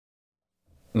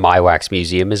My Wax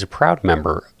Museum is a proud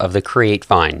member of the Create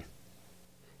Vine.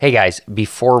 Hey guys,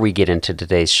 before we get into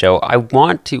today's show, I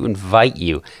want to invite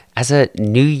you as a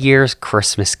New Year's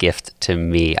Christmas gift to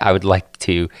me. I would like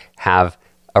to have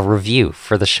a review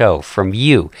for the show from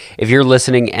you. If you're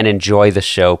listening and enjoy the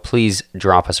show, please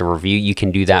drop us a review. You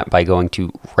can do that by going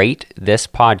to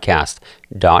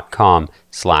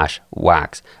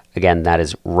ratethispodcast.com/wax. Again, that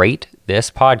is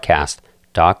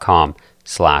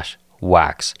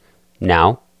ratethispodcast.com/wax.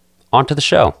 Now, on to the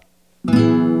show.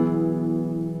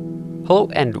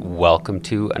 Hello and welcome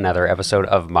to another episode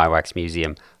of My Wax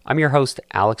Museum. I'm your host,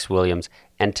 Alex Williams,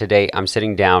 and today I'm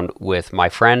sitting down with my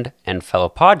friend and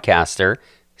fellow podcaster,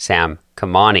 Sam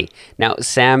Kamani. Now,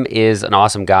 Sam is an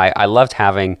awesome guy. I loved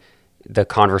having the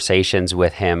conversations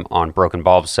with him on Broken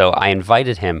Bulbs, so I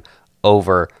invited him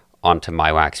over onto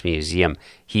My Wax Museum.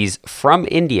 He's from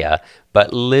India,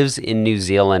 but lives in New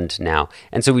Zealand now.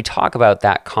 And so we talk about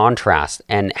that contrast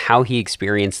and how he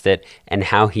experienced it and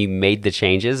how he made the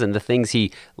changes and the things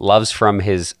he loves from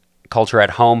his culture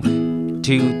at home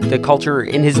to the culture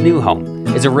in his new home.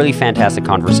 It's a really fantastic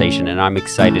conversation, and I'm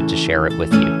excited to share it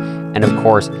with you. And of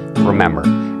course, remember,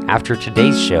 after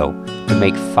today's show, to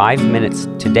make 5 minutes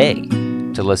today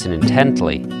to listen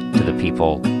intently to the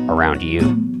people around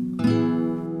you.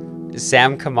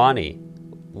 Sam Kamani,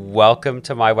 welcome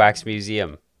to My Wax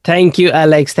Museum. Thank you,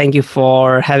 Alex. Thank you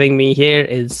for having me here.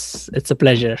 It's a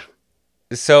pleasure.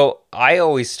 So I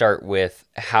always start with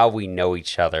how we know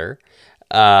each other.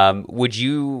 Would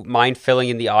you mind filling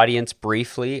in the audience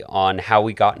briefly on how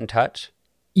we got in touch?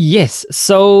 Yes.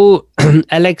 So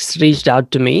Alex reached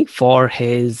out to me for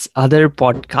his other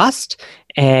podcast,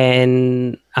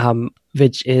 and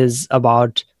which is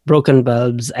about broken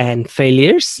bulbs and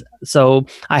failures. So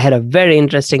I had a very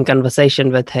interesting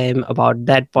conversation with him about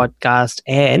that podcast,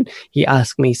 and he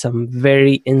asked me some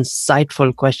very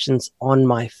insightful questions on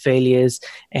my failures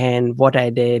and what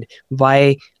I did,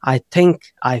 why I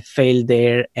think I failed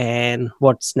there, and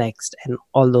what's next, and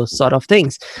all those sort of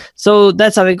things. So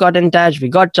that's how we got in touch. We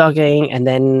got talking, and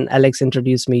then Alex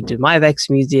introduced me to My Wax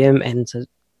Museum and said,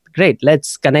 great,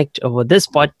 let's connect over this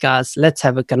podcast. Let's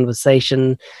have a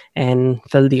conversation and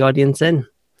fill the audience in.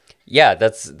 Yeah,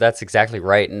 that's exactly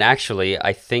right. And actually,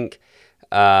 I think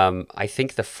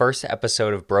the first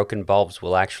episode of Broken Bulbs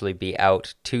will actually be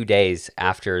out 2 days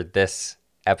after this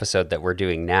episode that we're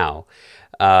doing now.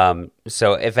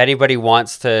 So if anybody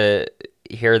wants to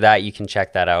hear that, you can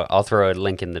check that out. I'll throw a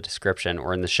link in the description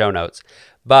or in the show notes.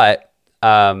 But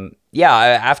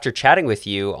after chatting with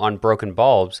you on Broken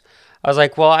Bulbs, I was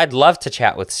like, well, I'd love to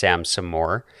chat with Sam some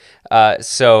more.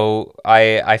 So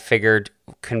I figured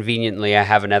conveniently I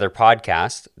have another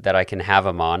podcast that I can have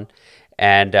him on.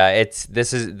 And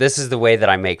this is the way that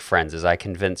I make friends, is I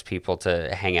convince people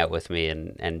to hang out with me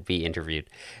and be interviewed.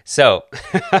 So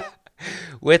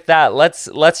with that,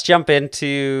 let's jump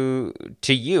into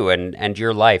you and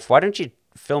your life. Why don't you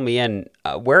fill me in?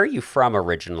 Where are you from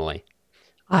originally?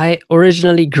 I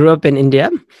originally grew up in India.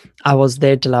 I was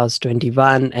there till I was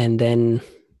 21, and then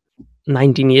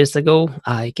 19 years ago,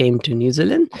 I came to New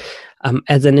Zealand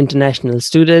as an international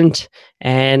student,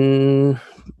 and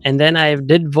then I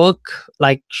did work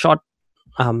like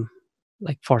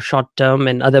for short term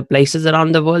in other places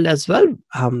around the world as well,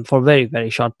 for very, very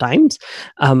short times.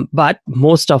 But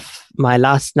most of my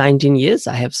last 19 years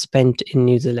I have spent in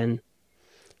New Zealand.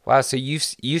 Wow, so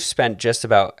you've spent just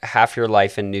about half your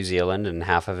life in New Zealand and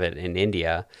half of it in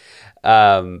India.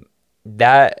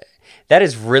 That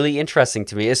is really interesting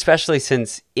to me, especially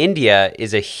since India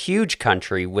is a huge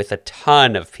country with a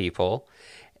ton of people,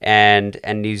 and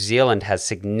New Zealand has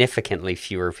significantly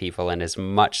fewer people and is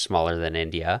much smaller than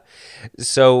India.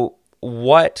 So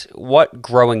what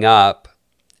growing up,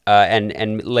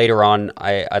 and later on,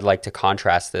 I'd like to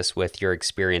contrast this with your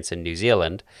experience in New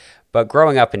Zealand, but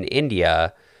growing up in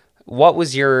India, what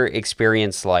was your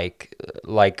experience like?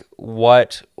 Like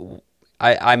what?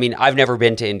 I mean, I've never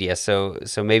been to India, so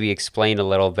maybe explain a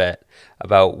little bit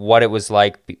about what it was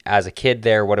like as a kid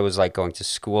there, what it was like going to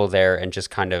school there, and just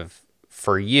kind of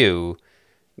for you,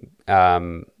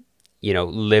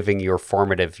 living your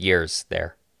formative years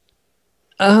there.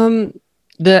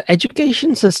 The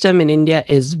education system in India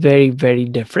is very, very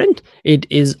different. It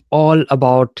is all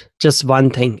about just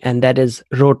one thing, and that is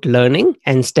rote learning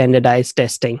and standardized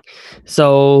testing.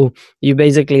 So you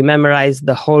basically memorize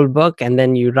the whole book and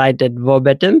then you write it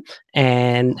verbatim,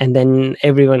 and then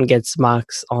everyone gets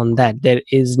marks on that. There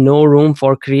is no room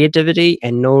for creativity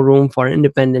and no room for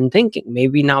independent thinking.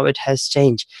 Maybe now it has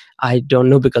changed. I don't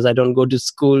know, because I don't go to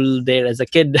school there as a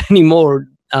kid anymore.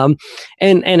 And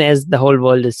as the whole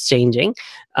world is changing,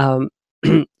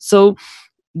 so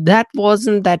that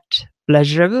wasn't that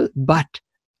pleasurable, but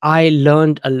I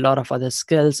learned a lot of other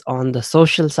skills on the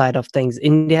social side of things.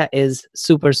 India is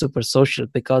super, super social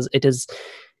because it is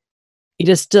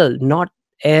still not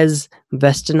as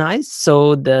westernized.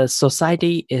 So the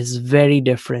society is very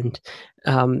different.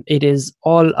 It is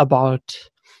all about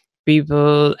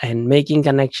people and making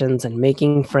connections and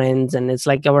making friends, and it's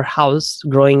like our house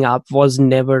growing up was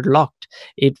never locked.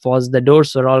 It was, the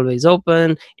doors were always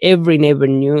open, every neighbor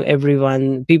knew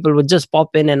everyone, people would just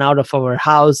pop in and out of our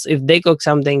house. If they cook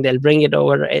something, they'll bring it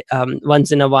over.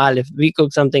 Once in a while, if we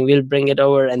cook something, we'll bring it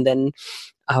over. And then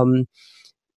um,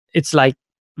 it's like,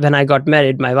 when I got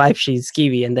married, my wife, she's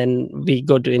Kiwi, and then we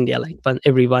go to India like um,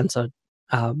 every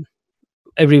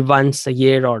once a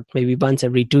year, or maybe once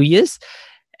every 2 years.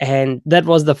 And that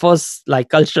was the first like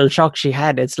cultural shock she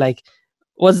had. It's like,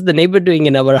 what's the neighbor doing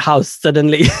in our house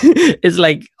suddenly? It's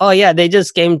like, oh yeah, they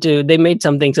made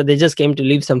something, so they just came to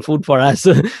leave some food for us.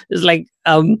 It's like,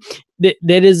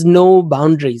 there is no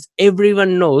boundaries,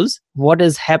 everyone knows what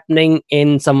is happening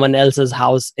in someone else's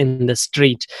house in the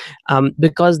street.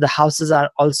 Because the houses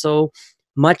are also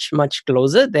much, much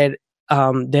closer. There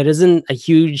isn't a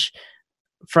huge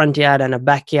front yard and a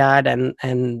backyard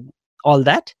and all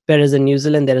that. Whereas in New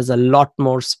Zealand, there is a lot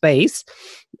more space,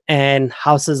 and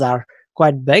houses are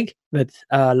quite big with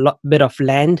a bit of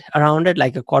land around it,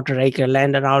 like a quarter acre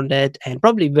land around it, and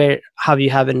probably where how you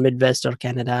have in Midwest or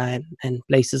Canada and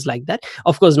places like that.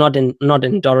 Of course, not in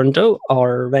Toronto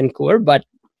or Vancouver, but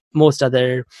most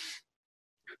other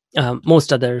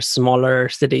most other smaller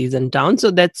cities and towns.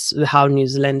 So that's how New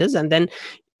Zealand is. And then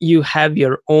you have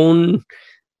your own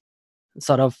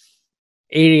sort of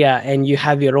area, and you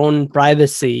have your own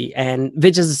privacy, and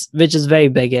which is very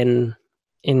big in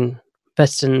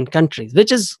western countries,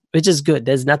 which is good.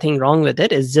 There's nothing wrong with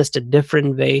it. It's just a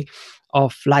different way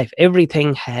of life.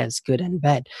 Everything has good and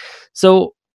bad.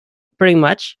 So pretty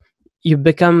much you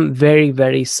become very,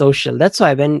 very social. That's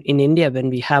why when in India, when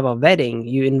we have a wedding,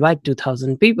 you invite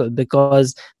 2,000 people,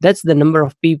 because that's the number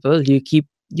of people you keep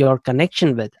your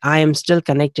connection with. I am still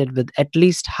connected with at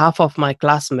least half of my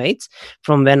classmates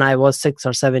from when I was 6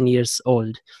 or 7 years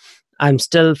old. I'm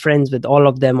still friends with all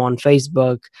of them on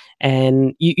Facebook,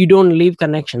 and you don't leave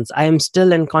connections. I am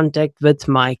still in contact with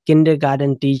my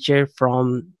kindergarten teacher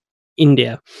from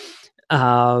India,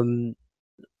 um,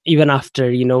 even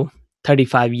after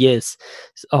 35 years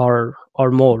or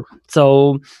more.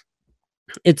 So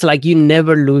it's like you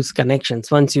never lose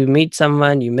connections. Once you meet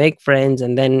someone, you make friends,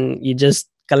 and then you just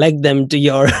collect them to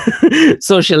your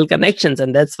social connections.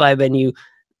 And that's why when you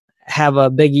have a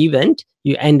big event,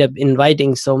 you end up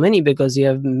inviting so many, because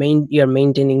you're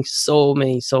maintaining so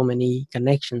many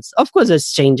connections. Of course,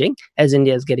 it's changing as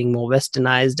India is getting more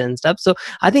westernized and stuff. So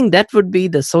I think that would be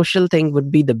the social thing,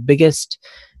 would be the biggest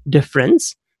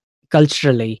difference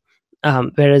culturally.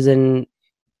 Whereas in,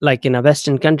 like in a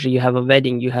western country, you have a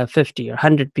wedding, you have 50 or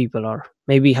 100 people, or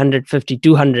maybe 150,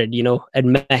 200, at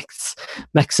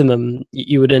maximum.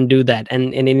 You wouldn't do that.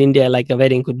 And in India, like a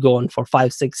wedding could go on for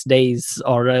 5-6 days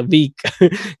or a week.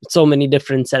 So many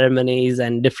different ceremonies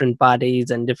and different parties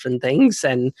and different things.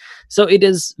 And so it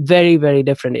is very, very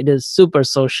different. It is super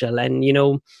social. And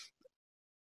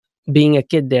being a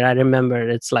kid there, I remember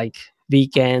it's like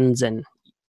weekends and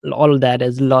all of that,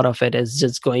 is a lot of it is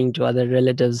just going to other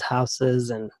relatives' houses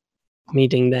and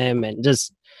meeting them, and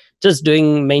just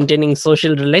doing, maintaining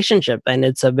social relationship. And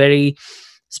it's a very,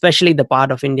 especially the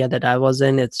part of India that I was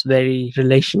in, it's very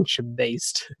relationship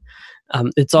based.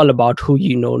 It's all about who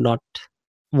you know, not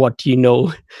what you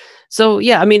know. So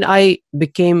yeah, I mean, I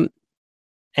became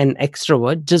an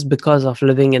extrovert just because of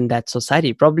living in that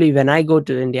society. Probably when I go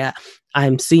to India,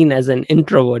 I'm seen as an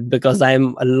introvert, because I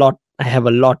have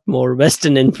a lot more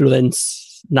Western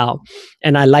influence now,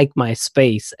 and I like my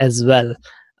space as well.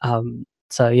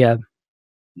 So yeah,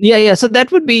 yeah. So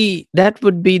that would be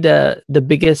the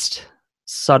biggest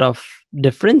sort of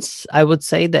difference, I would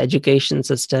say, the education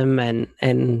system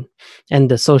and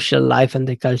the social life and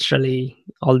the culturally,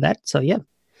 all that. So yeah.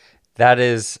 That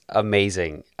is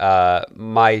amazing.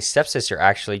 My stepsister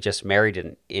actually just married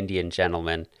an Indian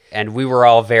gentleman, and we were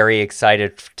all very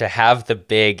excited to have the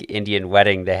big Indian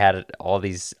wedding. They had all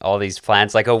these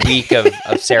plans, like a week of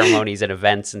ceremonies and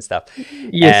events and stuff.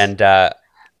 Yes. And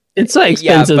It's so yeah,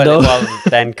 expensive but though. well,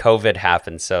 then COVID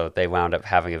happened, so they wound up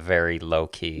having a very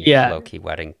Yeah. low key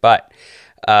wedding. But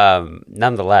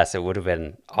nonetheless, it would have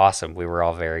been awesome. We were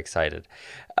all very excited.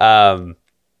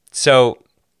 So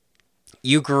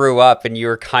you grew up and you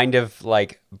were kind of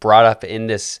like brought up in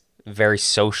this very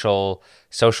social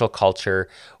culture.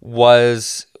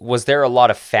 Was there a lot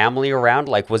of family around?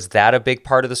 Like, was that a big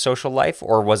part of the social life,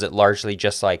 or was it largely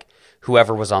just like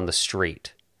whoever was on the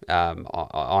street?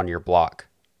 on your block?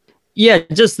 Yeah,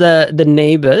 just the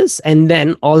neighbors, and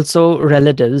then also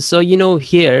relatives. So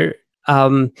here,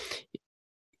 um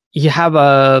you have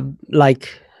a like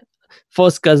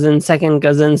first cousins, second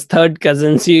cousins, third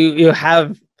cousins. You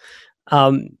have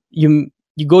um you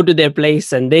go to their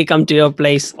place and they come to your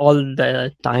place all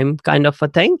the time, kind of a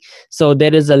thing. So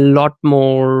there is a lot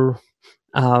more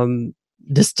um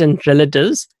distant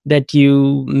relatives that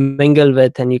you mingle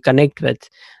with and you connect with.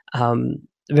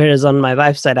 Whereas on my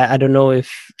wife's side, I don't know if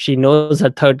she knows her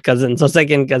third cousins or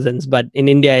second cousins, but in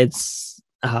India it's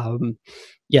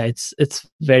yeah, it's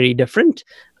very different.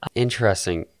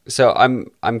 Interesting. So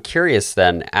I'm curious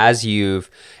then, as you've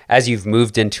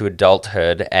moved into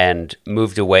adulthood and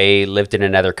moved away, lived in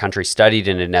another country, studied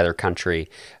in another country,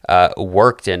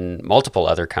 worked in multiple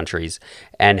other countries,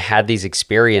 and had these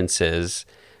experiences.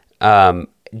 Um,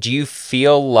 do you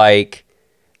feel like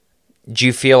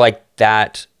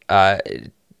that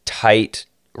tight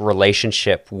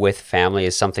relationship with family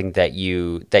is something that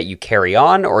you carry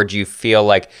on, or do you feel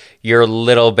like you're a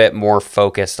little bit more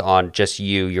focused on just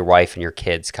you, your wife, and your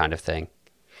kids kind of thing?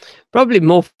 Probably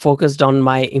more focused on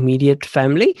my immediate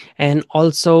family, and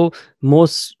also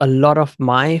most a lot of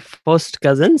my first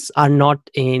cousins are not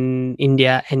in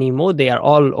India anymore. They are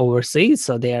all overseas,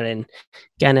 so they are in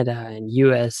Canada and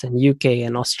US and UK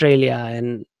and Australia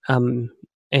and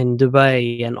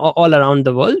Dubai and all around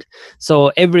the world.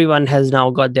 So everyone has now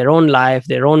got their own life,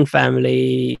 their own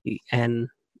family. And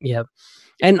yeah,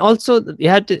 and also you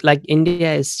have to, like,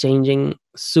 India is changing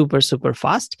super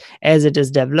fast as it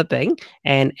is developing,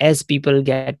 and as people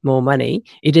get more money,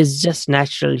 it is just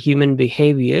natural human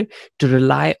behavior to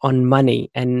rely on money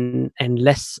and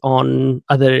less on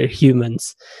other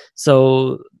humans.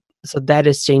 So that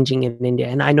is changing in India,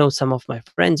 and I know some of my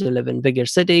friends who live in bigger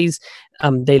cities.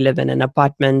 They live in an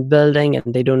apartment building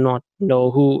and they do not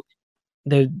know who,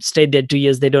 they stayed there 2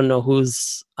 years, they don't know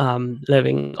who's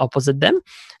living opposite them.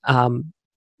 um,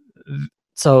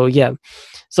 so yeah,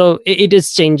 so it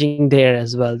is changing there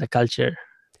as well, the culture.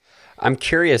 I'm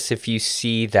curious if you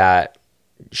see that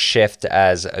shift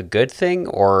as a good thing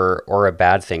or a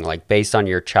bad thing, like based on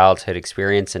your childhood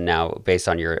experience and now based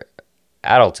on your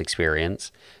adult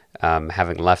experience,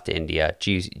 having left India.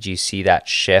 Do you see that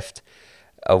shift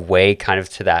away kind of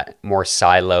to that more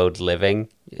siloed living?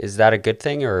 Is that a good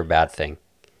thing or a bad thing?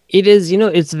 It is,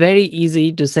 it's very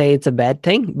easy to say it's a bad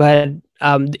thing, but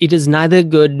it is neither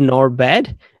good nor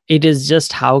bad. It is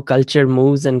just how culture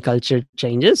moves and culture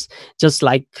changes. Just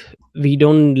like we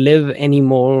don't live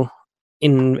anymore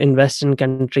in Western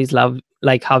countries, love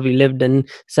like how we lived in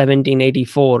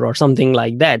 1784 or something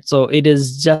like that. So it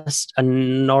is just a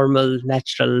normal,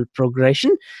 natural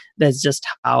progression. That's just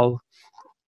how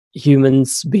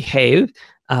humans behave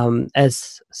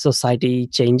as society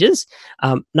changes.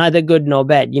 Neither good nor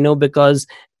bad, because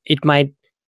it might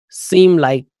seem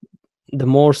like the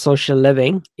more social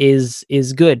living is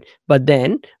good, but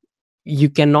then you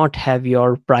cannot have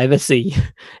your privacy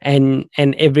and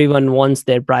everyone wants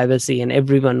their privacy and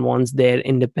everyone wants their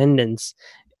independence.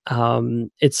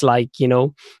 It's like,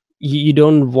 you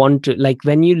don't want to, like,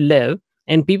 when you live,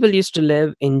 and people used to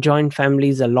live in joint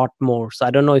families a lot more. So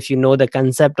I don't know if you know the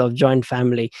concept of joint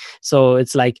family. So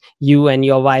it's like you and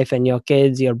your wife and your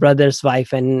kids, your brother's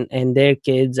wife and their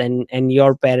kids, and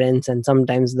your parents, and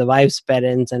sometimes the wife's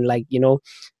parents, and, like,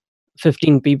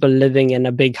 15 people living in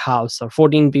a big house or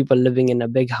 14 people living in a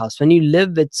big house. When you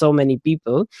live with so many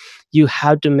people, you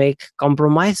have to make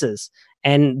compromises,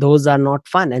 and those are not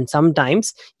fun. And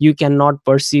sometimes you cannot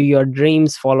pursue your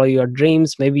dreams, follow your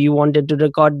dreams. Maybe you wanted to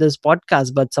record this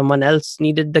podcast, but someone else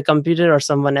needed the computer, or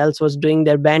someone else was doing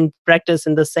their band practice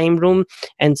in the same room,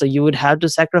 and so you would have to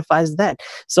sacrifice that.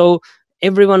 So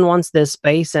everyone wants their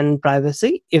space and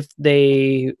privacy, if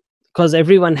they, because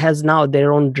everyone has now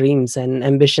their own dreams and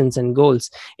ambitions and goals.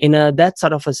 In that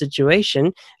sort of a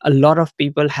situation, a lot of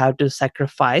people have to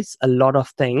sacrifice a lot of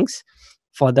things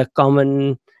for the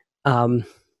common, um,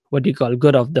 what do you call,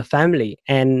 good of the family.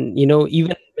 And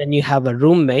even when you have a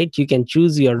roommate, you can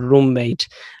choose your roommate.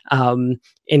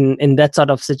 In that sort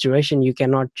of situation, you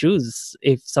cannot choose.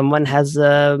 If someone has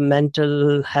a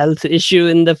mental health issue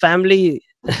in the family,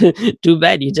 too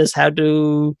bad, you just have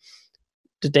to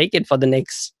take it for the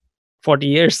next 40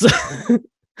 years.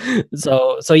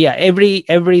 So yeah,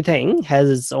 everything has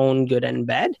its own good and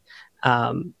bad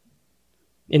um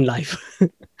in life.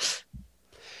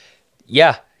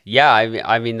 Yeah, yeah.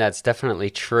 I mean that's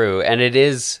definitely true, and it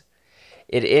is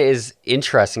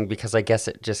interesting because I guess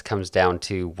it just comes down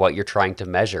to what you're trying to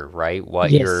measure, right?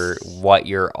 What your Yes. what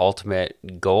your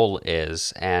ultimate goal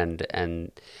is, and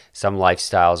some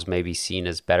lifestyles may be seen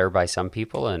as better by some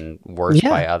people and worse Yeah.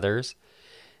 by others.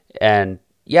 And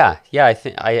yeah, I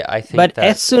think But as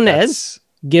that soon as that's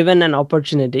given an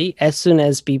opportunity, as soon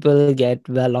as people get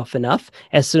well off enough,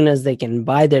 as soon as they can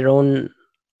buy their own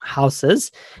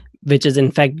houses, which is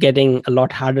in fact getting a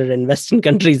lot harder in Western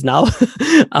countries now.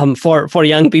 For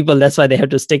young people, that's why they have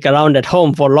to stick around at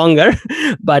home for longer.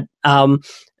 But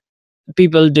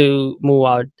people do move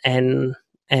out and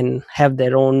have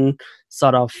their own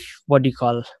sort of, what do you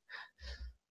call,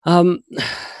 um,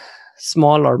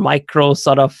 small or micro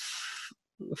sort of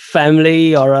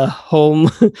family or a home.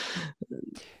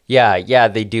 yeah,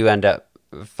 they do end up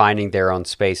finding their own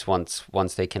space once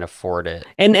they can afford it.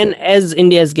 And as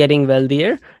India is getting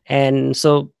wealthier, and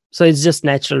so it's just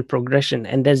natural progression,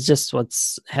 and that's just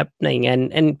what's happening.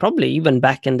 And probably even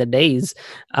back in the days,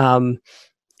 um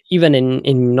even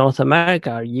in North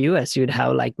America or US, you'd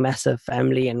have like massive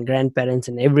family and grandparents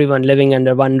and everyone living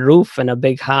under one roof in a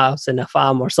big house in a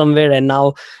farm or somewhere. And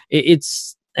now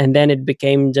it's, and then it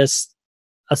became just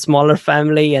a smaller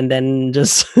family, and then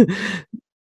just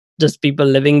just people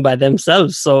living by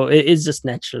themselves. So it's just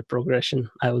natural progression,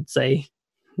 I would say.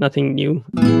 Nothing new.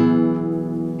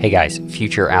 Hey guys,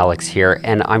 Future Alex here,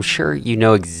 and I'm sure you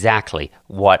know exactly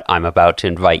what I'm about to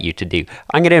invite you to do.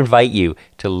 I'm going to invite you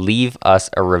to leave us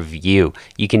a review.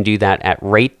 You can do that at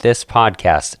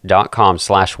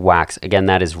ratethispodcast.com/wax. Again,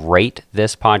 that is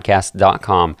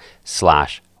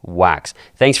ratethispodcast.com/wax.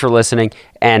 Thanks for listening,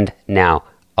 and now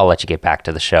I'll let you get back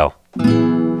to the show.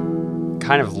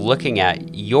 Kind of looking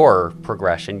at your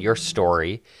progression, your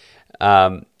story,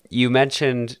 you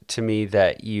mentioned to me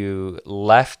that you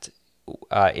left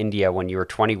India when you were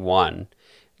 21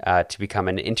 to become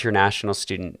an international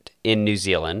student in New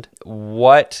Zealand.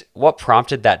 What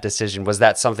prompted that decision? Was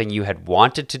that something you had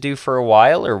wanted to do for a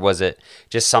while, or was it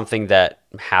just something that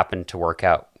happened to work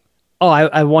out? Oh,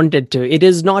 I wanted to. It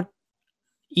is not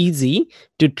easy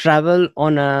to travel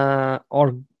on a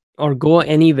or go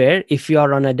anywhere if you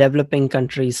are on a developing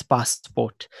country's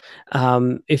passport.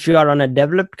 If you are on a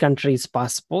developed country's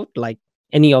passport, like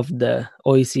any of the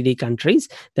OECD countries,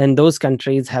 then those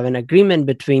countries have an agreement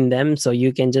between them, so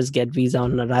you can just get visa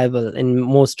on arrival in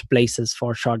most places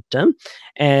for short term,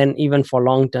 and even for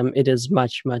long term, it is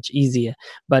much easier.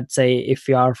 But say if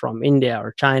you are from India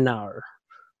or China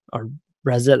or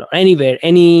Brazil or anywhere,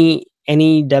 any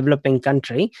developing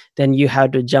country, then you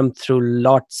have to jump through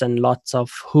lots and lots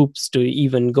of hoops to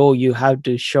even go. You have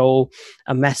to show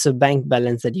a massive bank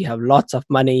balance, that you have lots of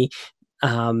money,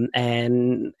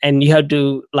 and you have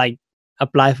to like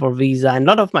apply for visa. And a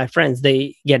lot of my friends,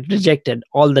 they get rejected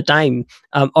all the time.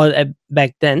 Or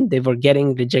back then they were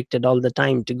getting rejected all the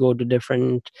time to go to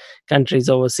different countries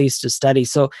overseas to study.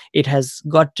 So it has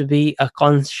got to be a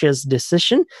conscious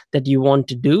decision that you want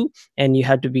to do, and you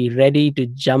have to be ready to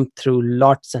jump through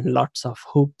lots and lots of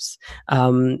hoops.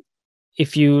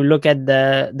 If you look at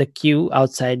the queue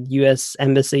outside US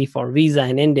embassy for visa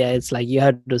in India, it's like you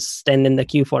have to stand in the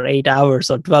queue for 8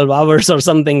 hours or 12 hours or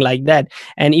something like that.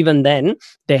 And even then,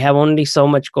 they have only so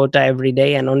much quota every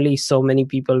day, and only so many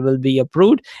people will be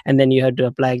approved, and then you have to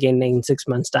apply again in 6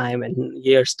 months time and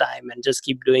years time, and just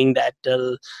keep doing that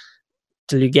till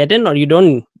you get in or you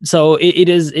don't. So it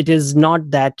is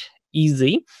not that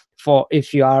easy for,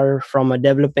 if you are from a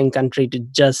developing country, to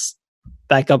just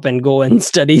pack up and go and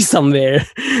study somewhere.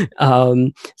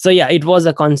 So yeah, it was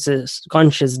a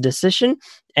conscious decision.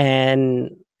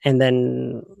 And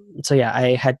then, so yeah,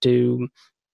 I had to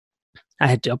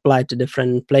apply to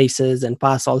different places and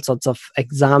pass all sorts of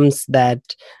exams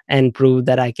that, and prove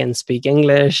that I can speak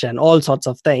English and all sorts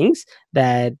of things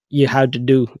that you have to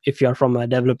do if you're from a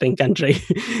developing country.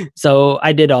 So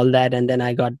I did all that, and then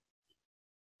I got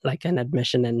like an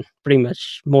admission in pretty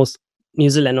much most. New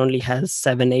Zealand only has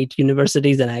 7-8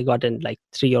 universities, and I got in like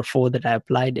 3 or 4 that I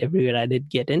applied. Everywhere I did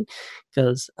get in,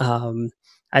 because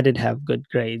I did have good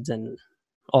grades and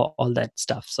all that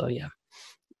stuff. So yeah,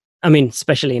 I mean,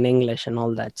 especially in English and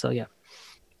all that. So yeah.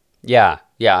 Yeah,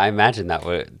 I imagine that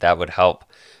would help.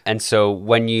 And so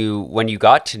when you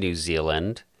got to New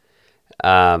Zealand,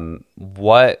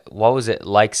 what was it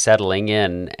like settling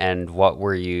in, and what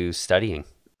were you studying?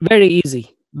 Very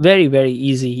easy, very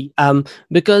easy.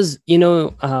 Because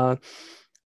it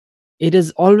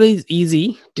is always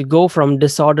easy to go from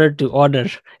disorder to order.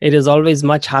 It is always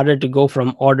much harder to go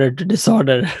from order to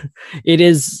disorder. It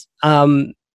is,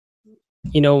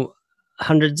 you know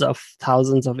hundreds of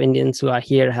thousands of Indians who are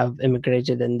here have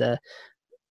immigrated in the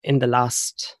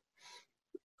last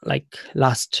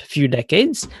few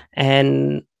decades,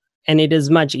 and it is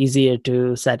much easier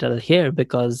to settle here,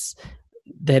 because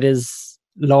there is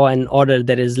law and order,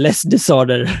 there is less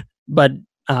disorder. But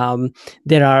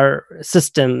There are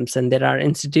systems and there are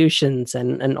institutions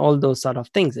and all those sort of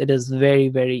things. It is very,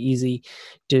 very easy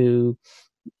to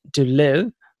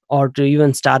live or to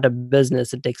even start a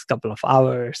business. It takes a couple of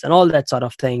hours and all that sort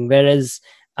of thing. Whereas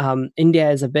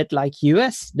India is a bit like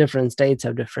US. Different states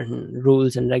have different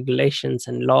rules and regulations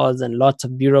and laws and lots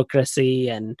of bureaucracy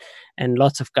and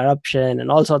lots of corruption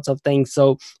and all sorts of things.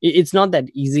 So it's not that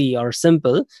easy or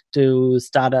simple to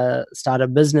start a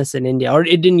business in India, or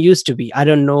it didn't used to be. I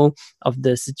don't know of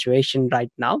the situation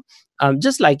right now.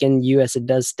 Just like in US, it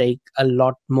does take a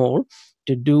lot more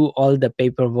to do all the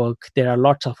paperwork. There are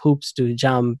lots of hoops to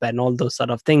jump and all those sort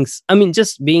of things. I mean,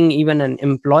 just being even an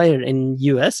employer in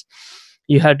US,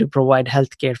 you have to provide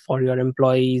healthcare for your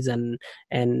employees, and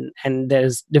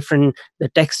there's different. The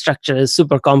tax structure is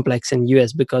super complex in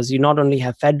US because you not only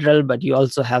have federal but you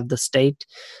also have the state,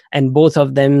 and both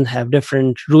of them have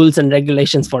different rules and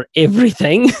regulations for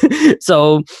everything.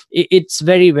 So it's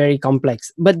very, very complex,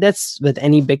 but that's with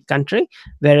any big country.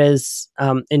 Whereas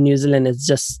in New Zealand, it's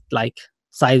just like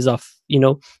size of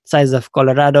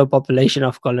Colorado, population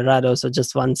of Colorado, so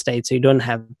just one state. So you don't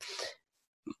have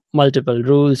multiple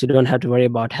rules. You don't have to worry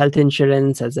about health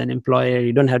insurance as an employer.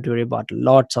 You don't have to worry about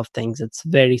lots of things. It's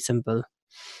very simple.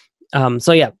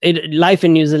 So yeah, life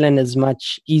in New Zealand is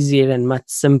much easier and much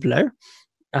simpler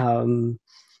compared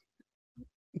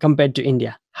to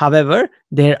India. However,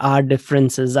 there are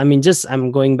differences. I mean, just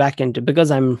I'm going back into, because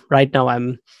I'm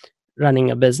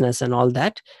running a business and all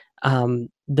that.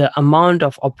 The amount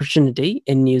of opportunity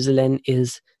in New Zealand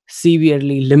is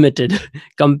severely limited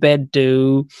compared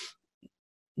to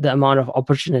the amount of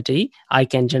opportunity I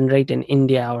can generate in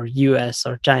India or US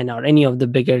or China or any of the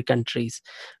bigger countries.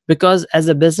 Because as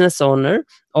a business owner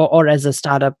or as a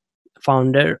startup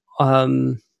founder,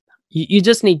 you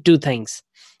just need two things.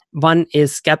 One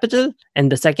is capital,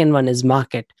 and the second one is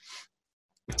market.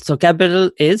 So capital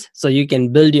is so you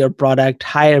can build your product,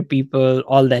 hire people,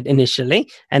 all that initially.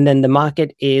 And then the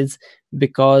market is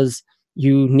because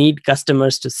you need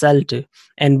customers to sell to.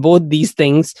 And both these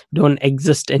things don't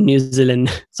exist in New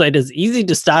Zealand. So it is easy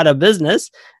to start a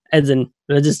business, as in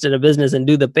register a business and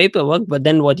do the paperwork. But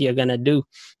then what you're going to do?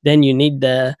 Then you need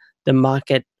the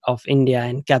market of India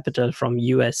and capital from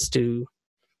US to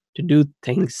do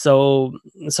things. So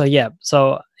yeah,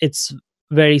 so it's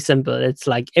very simple. It's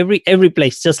like every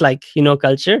place, just like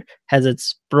culture has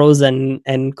its pros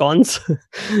and cons.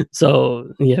 So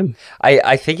yeah,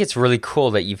 I think it's really cool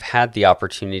that you've had the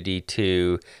opportunity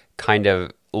to kind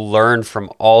of learn from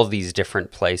all these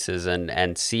different places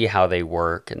and see how they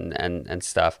work and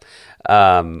stuff.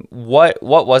 What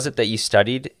was it that you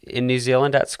studied in New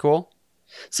Zealand at school?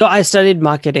 So I studied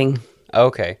marketing.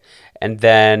 Okay. And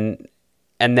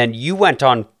then you went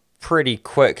on pretty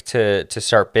quick to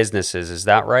start businesses. Is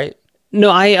that right?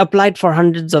 No, I applied for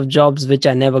hundreds of jobs, which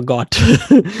I never got.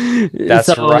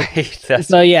 That's right.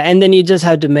 So yeah, and then you just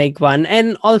have to make one.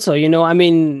 And also, I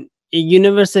mean,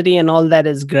 university and all that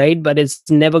is great, but it's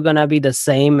never gonna be the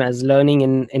same as learning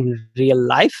in real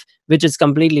life, which is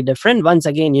completely different. Once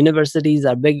again, universities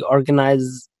are big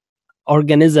organized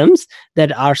organisms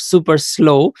that are super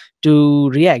slow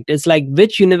to react. It's like,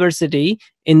 which university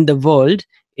in the world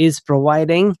is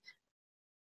providing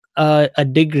a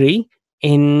degree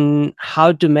in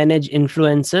how to manage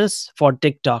influencers for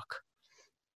TikTok?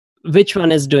 Which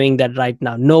one is doing that right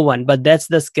now? No one. But that's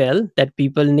the skill that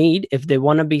people need if they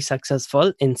want to be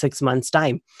successful in 6 months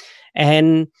time.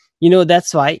 And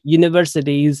that's why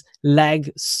universities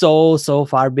lag so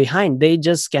far behind. They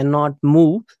just cannot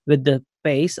move with the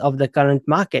pace of the current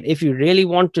market. If you really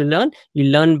want to learn, you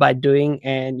learn by doing,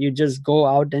 and you just go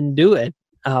out and do it.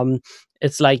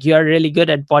 It's like, you're really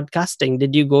good at podcasting.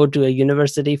 Did you go to a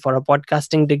university for a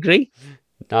podcasting degree?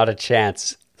 Not a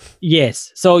chance.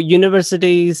 Yes. So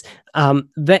universities,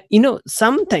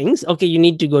 some things, okay, you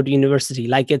need to go to university,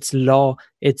 like it's law,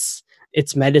 it's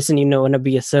medicine, want to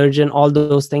be a surgeon, all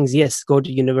those things. Yes, go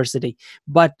to university.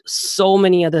 But so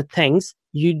many other things,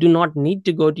 you do not need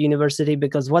to go to university,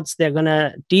 because what they're going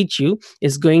to teach you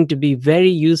is going to be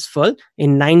very useful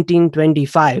in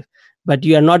 1925. But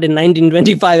you are not in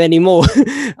 1925 anymore.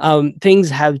 Things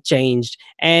have changed,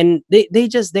 and they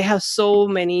have so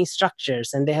many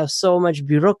structures and they have so much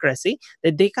bureaucracy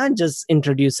that they can't just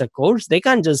introduce a course. They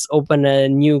can't just open a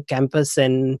new campus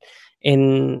in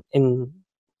Chongpeng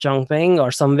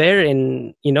or somewhere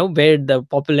in where the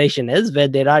population is, where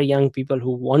there are young people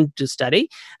who want to study.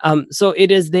 So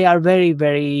they are very,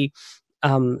 very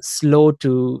slow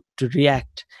to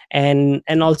react. And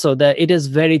also it is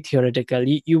very theoretical.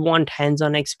 You want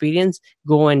hands-on experience,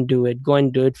 go and do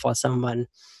it for someone.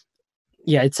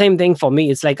 Yeah, it's same thing for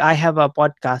me. It's like, I have a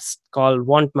podcast called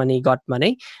Want Money Got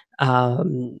Money.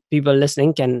 People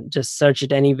listening can just search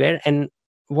it anywhere. And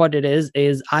what it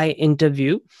is I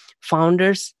interview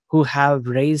founders who have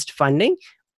raised funding,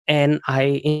 and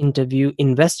I interview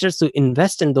investors who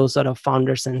invest in those sort of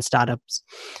founders and startups.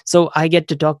 So I get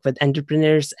to talk with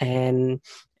entrepreneurs and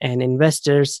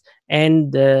investors,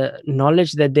 and the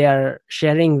knowledge that they are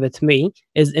sharing with me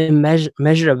is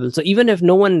immeasurable. So even if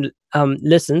no one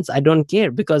listens, I don't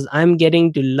care, because I'm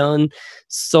getting to learn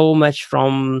so much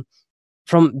from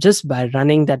just by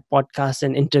running that podcast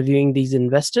and interviewing these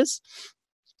investors.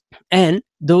 And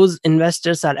those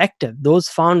investors are active, those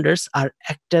founders are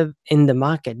active in the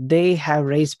market. They have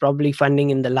raised probably funding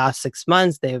in the last 6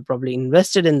 months, they have probably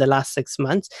invested in the last 6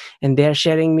 months, and they are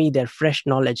sharing me their fresh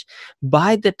knowledge.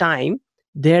 By the time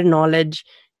their knowledge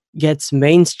gets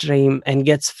mainstream and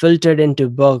gets filtered into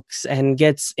books and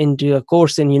gets into a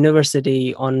course in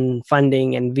university on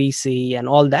funding and VC and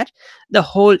all that, the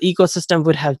whole ecosystem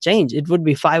would have changed. It would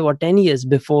be 5 or 10 years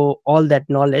before all that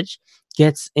knowledge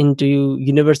gets into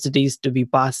universities to be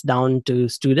passed down to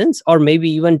students, or maybe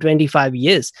even 25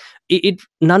 years.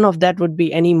 None of that would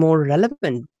be any more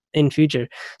relevant in future.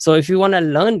 So if you want to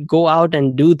learn, go out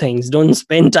and do things. Don't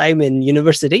spend time in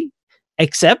university,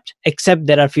 except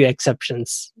there are few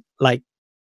exceptions, like,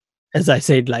 as I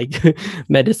said, like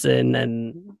medicine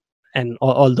and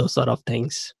all those sort of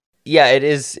things. Yeah, it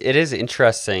is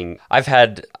interesting. I've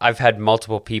had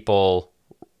multiple people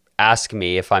ask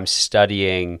me if I'm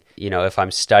studying, if I'm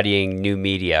studying new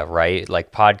media, right?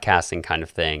 Like podcasting kind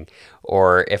of thing,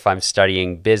 or if I'm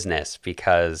studying business,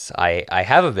 because I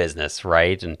have a business,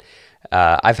 right? And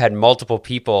I've had multiple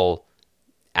people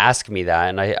ask me that,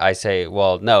 and I say,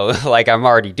 well, no, like I'm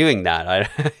already doing that.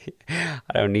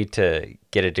 I don't need to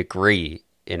get a degree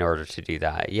in order to do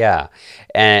that. Yeah.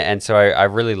 And so I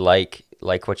really like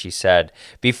what you said.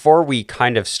 Before we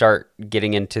kind of start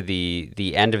getting into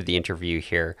the end of the interview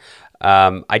here,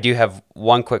 I do have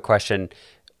one quick question.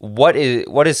 What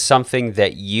is something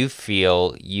that you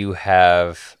feel you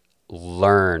have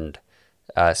learned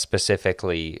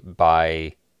specifically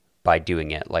by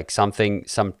doing it? Like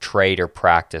some trade or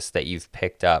practice that you've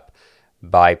picked up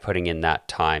by putting in that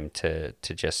time to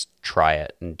just try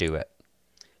it and do it?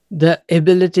 The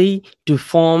ability to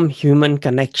form human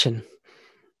connection,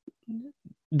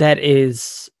 that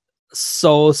is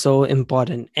so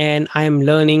important, and I'm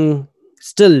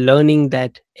still learning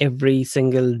that every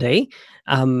single day.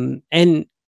 And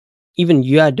even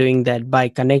you are doing that by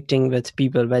connecting with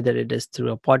people, whether it is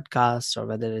through a podcast or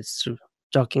whether it's through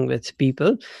talking with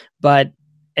people. But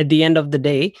at the end of the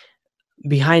day,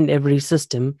 behind every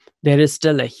system, there is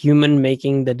still a human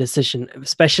making the decision,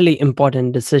 especially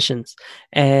important decisions.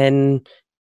 And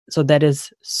so that is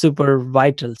super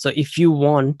vital. So if you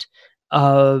want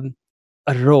a,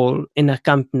 a role in a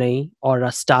company or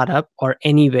a startup or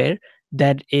anywhere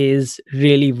that is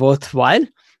really worthwhile,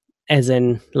 as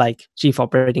in like chief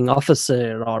operating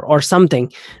officer or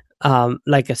something,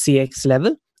 like a CX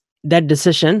level, that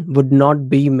decision would not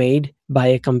be made by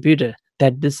a computer.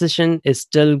 That decision is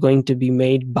still going to be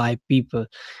made by people.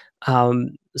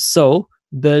 So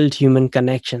build human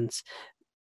connections.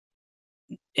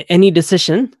 Any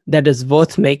decision that is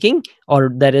worth making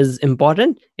or that is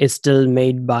important is still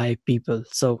made by people.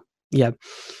 So yeah,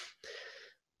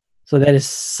 so that is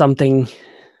something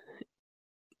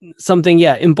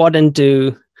yeah, important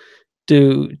to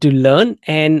learn.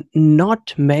 And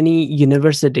not many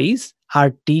universities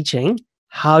are teaching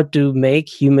how to make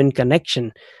human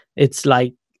connection. It's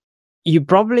like you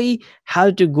probably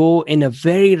have to go in a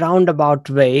very roundabout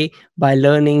way by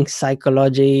learning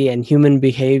psychology and human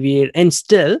behavior, and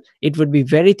still it would be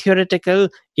very theoretical.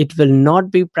 It will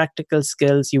not be practical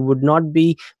skills. You would not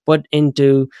be put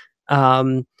into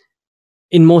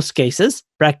in most cases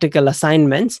practical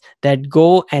assignments that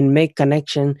go and make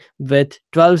connection with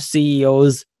 12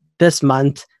 CEOs this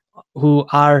month who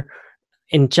are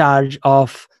in charge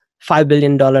of $5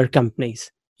 billion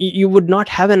companies. You would not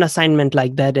have an assignment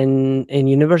like that in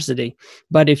university.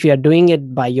 But if you are doing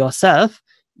it by yourself,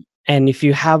 and if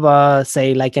you have a,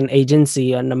 say, like an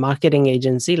agency and a marketing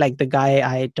agency, like the guy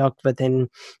I talked with in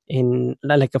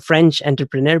like a French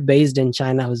entrepreneur based in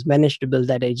China who's managed to build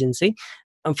that agency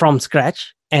from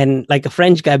scratch, and like a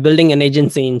French guy building an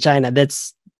agency in China,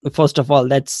 that's, first of all,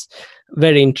 that's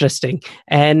very interesting.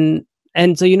 And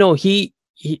so he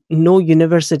no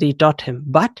university taught him,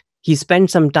 but he spent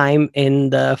some time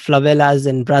in the favelas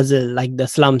in Brazil, like the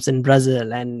slums in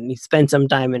Brazil, and he spent some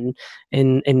time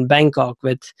in Bangkok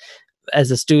with as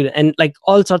a student, and like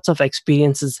all sorts of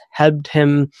experiences helped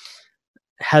him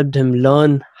helped him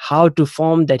learn how to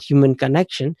form that human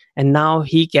connection, and now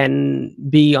he can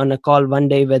be on a call one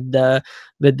day with the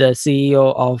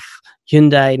CEO of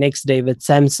Hyundai, next day with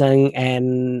Samsung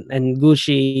and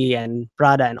Gucci and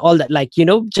Prada and all that, like,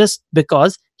 just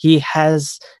because he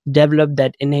has developed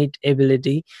that innate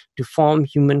ability to form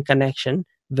human connection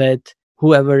with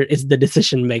whoever is the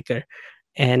decision maker.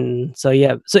 And so,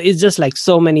 yeah, so it's just like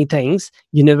so many things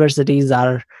universities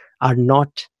are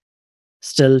not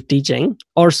still teaching,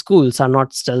 or schools are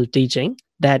not still teaching,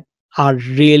 that are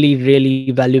really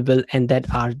really valuable, and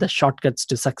that are the shortcuts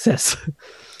to success.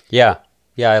 Yeah.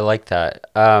 Yeah, I like that.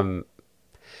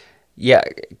 Yeah.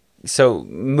 So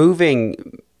moving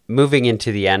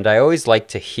into the end, I always like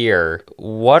to hear,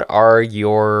 what are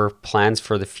your plans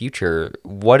for the future?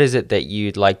 What is it that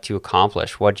you'd like to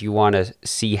accomplish? What do you want to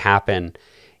see happen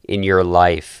in your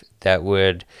life that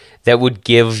would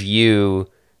give you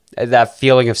that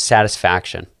feeling of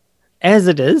satisfaction? As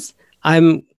it is,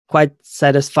 I'm quite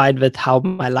satisfied with how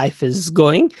my life is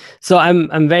going, so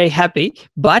I'm very happy.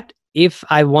 But if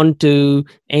I want to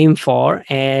aim for,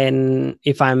 and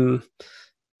if I'm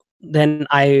then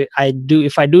I do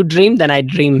if I do dream, then I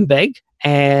dream big.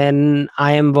 And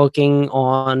I am working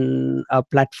on a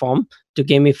platform to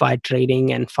gamify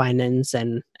trading and finance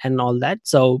and all that.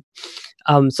 So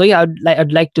yeah,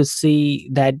 I'd like to see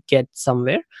that get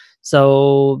somewhere.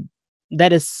 So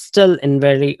that is still in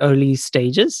very early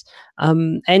stages.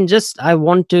 And just I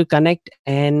want to connect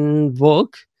and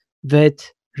work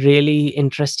with really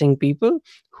interesting people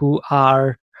who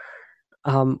are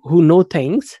who know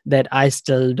things that I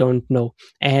still don't know.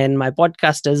 And my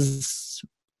podcast is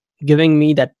giving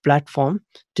me that platform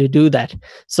to do that.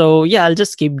 So yeah, I'll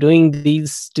just keep doing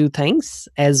these two things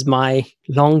as my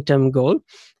long term goal.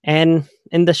 And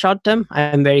in the short term,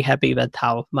 I'm very happy with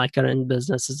how my current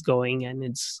business is going, and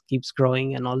it keeps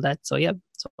growing and all that. So yeah,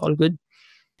 it's all good.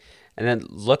 And then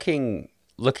looking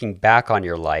back on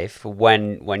your life,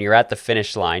 when you're at the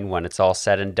finish line, when it's all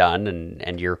said and done,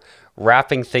 and you're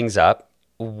wrapping things up,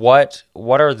 what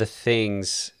are the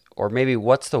things, or maybe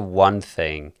what's the one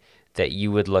thing that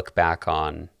you would look back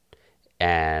on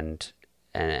and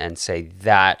say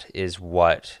that is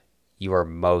what you are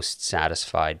most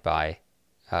satisfied by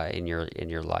in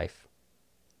your life?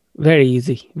 Very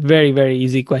easy. Very, very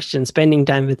easy question. Spending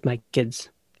time with my kids.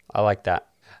 I like that.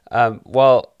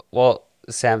 Well,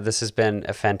 Sam, this has been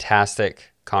a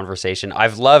fantastic conversation.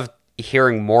 I've loved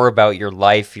hearing more about your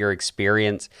life, your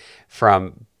experience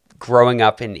from growing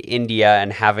up in India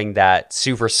and having that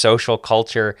super social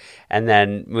culture, and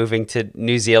then moving to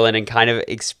New Zealand and kind of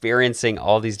experiencing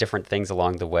all these different things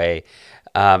along the way.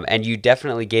 And you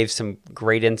definitely gave some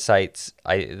great insights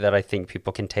that I think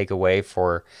people can take away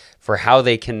for how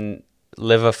they can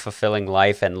live a fulfilling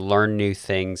life and learn new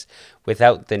things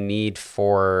without the need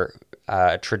for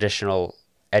traditional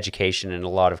education in a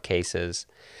lot of cases.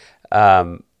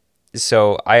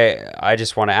 So I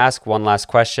just want to ask one last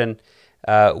question.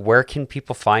 Where can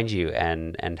people find you,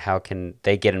 and how can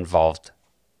they get involved?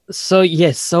 So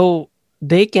yes, so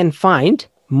they can find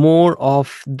more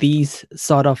of these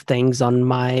sort of things on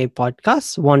my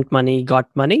podcast, Want Money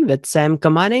Got Money with Sam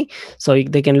Kamani. So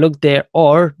they can look there,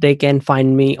 or they can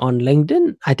find me on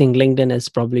LinkedIn. I think LinkedIn is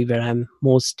probably where I'm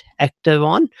most active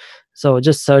on. So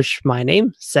just search my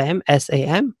name, Sam,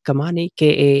 Sam Kamani,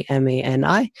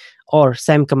 Kamani, or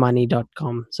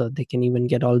samkamani.com. So they can even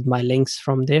get all my links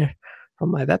from there,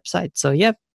 from my website. So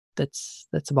yeah, that's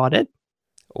about it.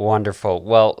 Wonderful.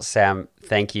 Well, Sam,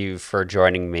 thank you for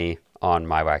joining me on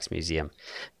My Wax Museum.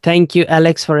 Thank you,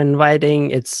 Alex, for inviting.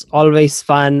 It's always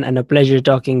fun and a pleasure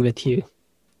talking with you.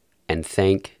 And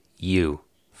thank you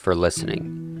for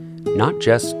listening, not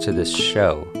just to this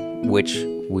show, which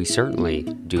we certainly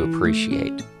do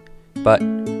appreciate, but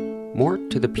more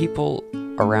to the people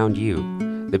around you,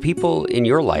 the people in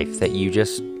your life that you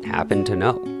just happen to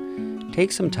know.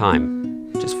 Take some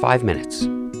time, just 5 minutes,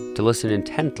 to listen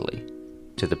intently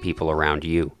to the people around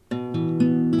you.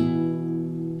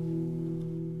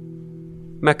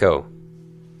 Meko.